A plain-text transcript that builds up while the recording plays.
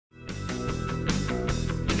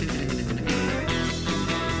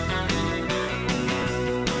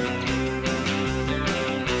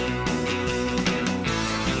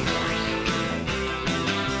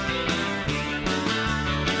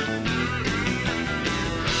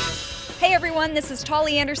Hi everyone, this is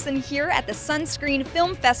Tauli here at the Sunscreen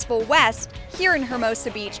Film Festival West here in Hermosa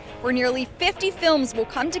Beach, where nearly 50 films will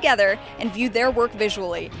come together and view their work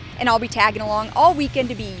visually. And I'll be tagging along all weekend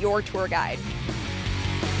to be your tour guide.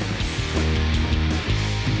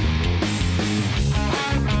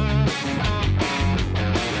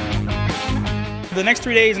 The next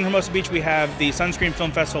 3 days in Hermosa Beach, we have the Sunscreen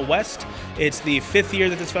Film Festival West. It's the 5th year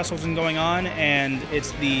that this festival's been going on, and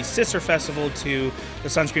it's the sister festival to the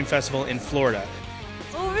Sunscreen Festival in Florida.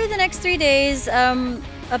 Over the next 3 days,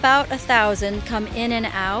 about 1,000 come in and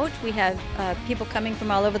out. We have people coming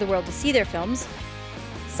from all over the world to see their films.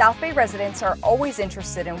 South Bay residents are always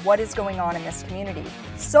interested in what is going on in this community,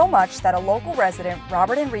 so much that a local resident,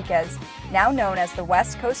 Robert Enriquez, now known as the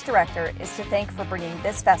West Coast Director, is to thank for bringing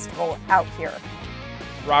this festival out here.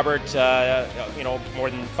 Robert,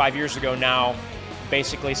 more than 5 years ago now,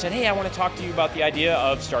 basically said, hey, I want to talk to you about the idea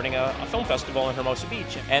of starting a film festival in Hermosa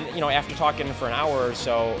Beach. And, after talking for an hour or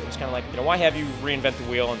so, it was kind of like, why have you reinvent the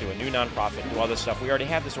wheel and do a new nonprofit and do all this stuff? We already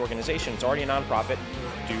have this organization. It's already a nonprofit.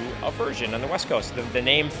 Do a version on the West Coast. The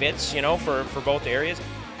name fits, for both areas.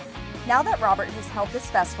 Now that Robert has held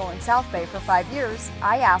this festival in South Bay for 5 years,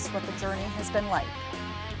 I asked what the journey has been like.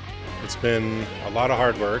 It's been a lot of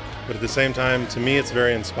hard work, but at the same time, to me, it's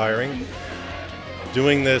very inspiring.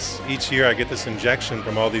 Doing this each year, I get this injection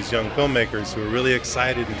from all these young filmmakers who are really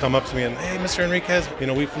excited and come up to me and, hey, Mr. Enriquez,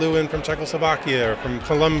 we flew in from Czechoslovakia or from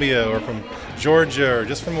Colombia or from Georgia or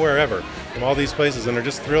just from wherever, from all these places, and they're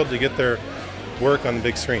just thrilled to get their work on the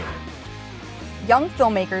big screen. Young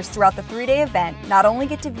filmmakers throughout the 3-day event not only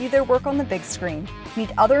get to view their work on the big screen, meet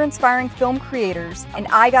other inspiring film creators, and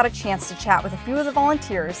I got a chance to chat with a few of the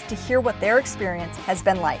volunteers to hear what their experience has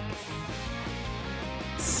been like.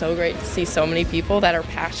 It's so great to see so many people that are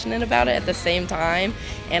passionate about it at the same time,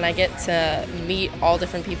 and I get to meet all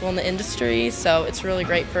different people in the industry, so it's really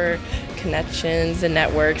great for connections and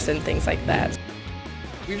networks and things like that.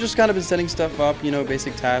 We've just kind of been setting stuff up,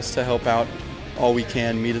 basic tasks to help out all we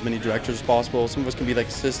can, meet as many directors as possible. Some of us can be like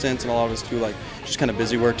assistants, and a lot of us do just kind of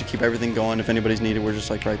busy work to keep everything going. If anybody's needed, we're just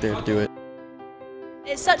right there to do it.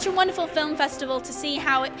 It's such a wonderful film festival to see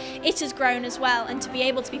how it has grown as well, and to be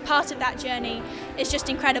able to be part of that journey is just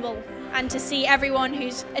incredible. And to see everyone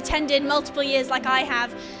who's attended multiple years like I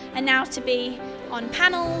have, and now to be on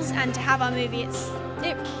panels and to have our movie,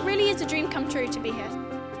 it really is a dream come true to be here.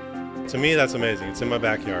 To me, that's amazing. It's in my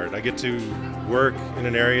backyard. I get to work in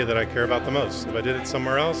an area that I care about the most. If I did it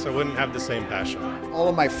somewhere else, I wouldn't have the same passion. All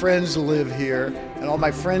of my friends live here, and all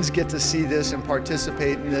my friends get to see this and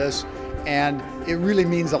participate in this, and it really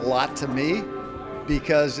means a lot to me,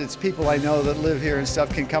 because it's people I know that live here and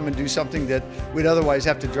stuff can come and do something that we'd otherwise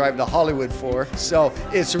have to drive to Hollywood for. So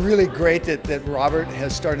it's really great that Robert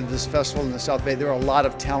has started this festival in the South Bay. There are a lot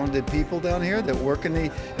of talented people down here that work in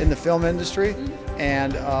the film industry,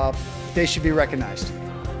 and they should be recognized.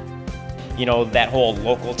 That whole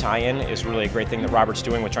local tie-in is really a great thing that Robert's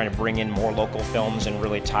doing with trying to bring in more local films and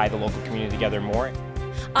really tie the local community together more.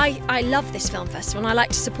 I love this film festival and I like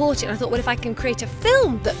to support it, and I thought, well, if I can create a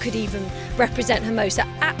film that could even represent Hermosa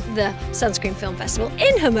at the Sunscreen Film Festival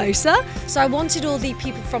in Hermosa. So I wanted all the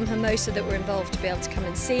people from Hermosa that were involved to be able to come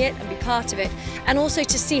and see it and be part of it, and also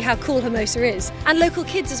to see how cool Hermosa is. And local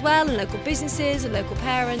kids as well, and local businesses and local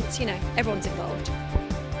parents, everyone's involved.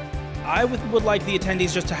 I would like the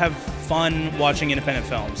attendees just to have fun watching independent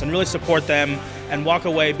films and really support them and walk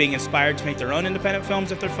away being inspired to make their own independent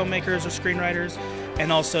films if they're filmmakers or screenwriters,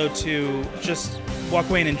 and also to just walk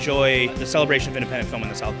away and enjoy the celebration of independent film in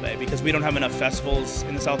the South Bay, because we don't have enough festivals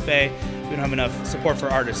in the South Bay, we don't have enough support for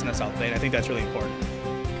artists in the South Bay, and I think that's really important.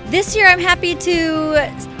 This year I'm happy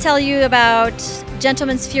to tell you about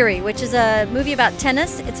Gentleman's Fury, which is a movie about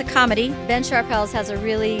tennis. It's a comedy. Ben Sharples has a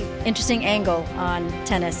really interesting angle on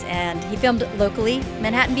tennis, and he filmed locally,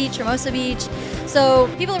 Manhattan Beach, Hermosa Beach.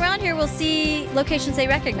 So people around here will see locations they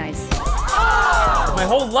recognize. My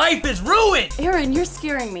whole life is ruined! Aaron, you're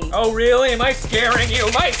scaring me. Oh really? Am I scaring you?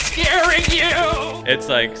 Am I scaring you? It's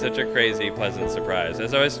like such a crazy, pleasant surprise.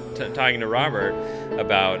 As I was talking to Robert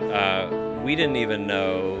about, we didn't even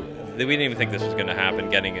think this was going to happen,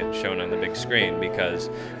 getting it shown on the big screen, because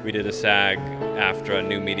we did a SAG after a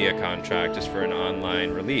new media contract just for an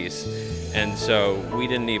online release. And so we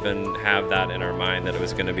didn't even have that in our mind that it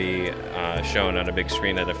was going to be shown on a big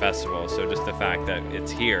screen at a festival. So just the fact that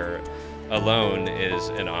it's here alone is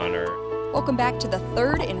an honor. Welcome back to the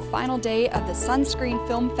 3rd and final day of the Sunscreen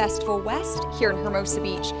Film Festival West here in Hermosa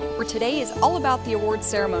Beach, where today is all about the awards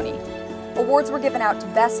ceremony. Awards were given out to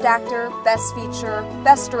Best Actor, Best Feature,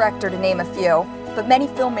 Best Director, to name a few, but many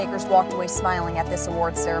filmmakers walked away smiling at this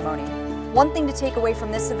awards ceremony. One thing to take away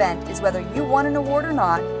from this event is whether you won an award or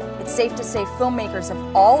not, it's it's safe to say filmmakers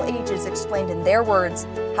of all ages explained in their words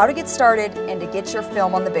how to get started and to get your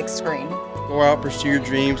film on the big screen. Go out, pursue your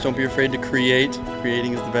dreams, don't be afraid to create.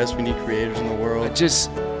 Creating is the best, we need creators in the world. Just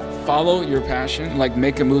follow your passion, like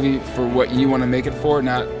make a movie for what you want to make it for,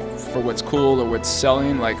 not for what's cool or what's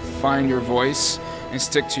selling. Like find your voice and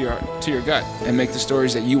stick to your gut and make the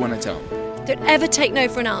stories that you want to tell. Don't ever take no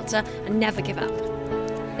for an answer and never give up.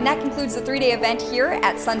 And that concludes the 3-day event here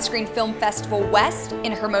at Sunscreen Film Festival West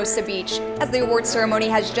in Hermosa Beach. As the awards ceremony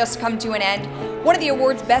has just come to an end, one of the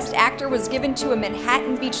awards' Best Actor was given to a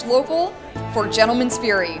Manhattan Beach local for Gentleman's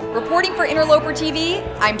Fury. Reporting for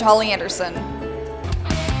interloperTV, I'm Tauli Anderson.